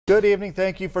Good evening.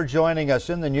 Thank you for joining us.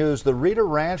 In the news, the Rita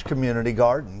Ranch Community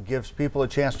Garden gives people a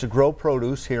chance to grow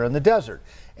produce here in the desert.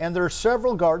 And there are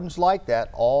several gardens like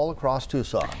that all across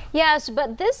Tucson. Yes,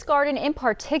 but this garden in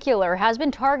particular has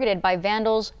been targeted by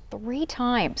vandals 3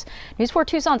 times. News 4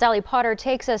 Tucson's Allie Potter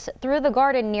takes us through the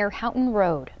garden near Houghton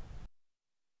Road.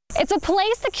 It's a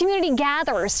place the community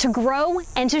gathers to grow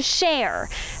and to share.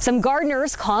 Some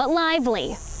gardeners call it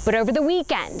lively, but over the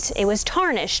weekend it was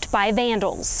tarnished by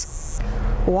vandals.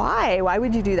 Why? Why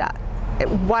would you do that?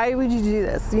 Why would you do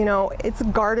this? You know, it's a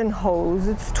garden hose.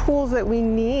 It's tools that we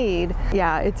need.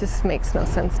 Yeah, it just makes no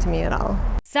sense to me at all.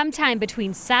 Sometime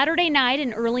between Saturday night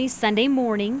and early Sunday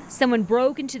morning, someone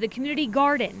broke into the community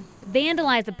garden,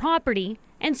 vandalized the property,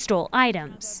 and stole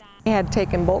items. They had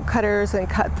taken bolt cutters and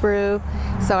cut through,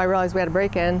 so I realized we had to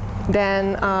break in.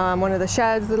 Then one of the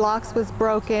sheds, the locks was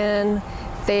broken.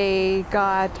 They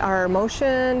got our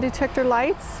motion detector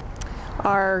lights,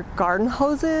 our garden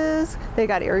hoses, they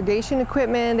got irrigation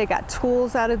equipment, they got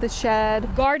tools out of the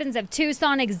shed. Gardens of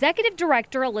Tucson Executive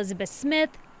Director Elizabeth Smith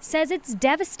says it's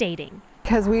devastating.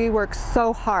 Because we work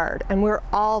so hard and we're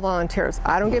all volunteers.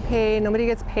 I don't get paid, nobody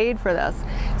gets paid for this.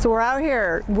 So we're out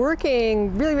here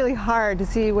working really, really hard to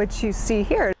see what you see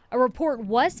here. A report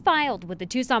was filed with the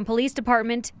Tucson Police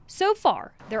Department. So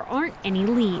far, there aren't any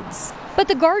leads. But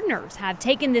the gardeners have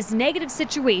taken this negative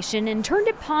situation and turned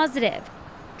it positive,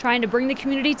 trying to bring the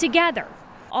community together,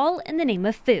 all in the name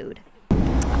of food.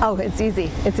 Oh, it's easy.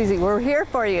 It's easy. We're here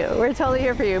for you. We're totally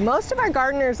here for you. Most of our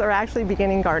gardeners are actually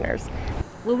beginning gardeners.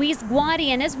 Luis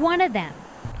Guadian is one of them.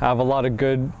 I have a lot of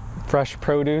good fresh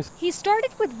produce. He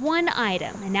started with one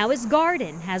item and now his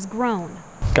garden has grown.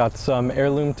 Got some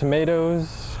heirloom tomatoes,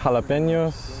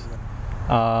 jalapenos,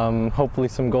 hopefully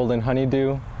some golden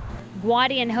honeydew.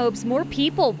 Guadian hopes more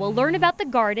people will learn about the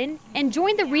garden and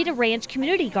join the Rita Ranch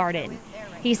Community Garden.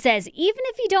 He says even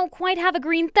if you don't quite have a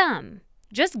green thumb,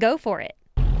 just go for it.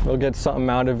 You'll get something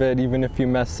out of it even if you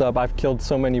mess up. I've killed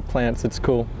so many plants, it's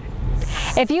cool.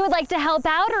 If you would like to help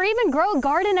out or even grow a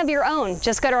garden of your own,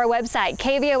 just go to our website,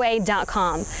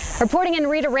 KVOA.com. Reporting in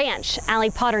Rita Ranch, Allie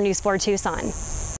Potter, News 4 Tucson.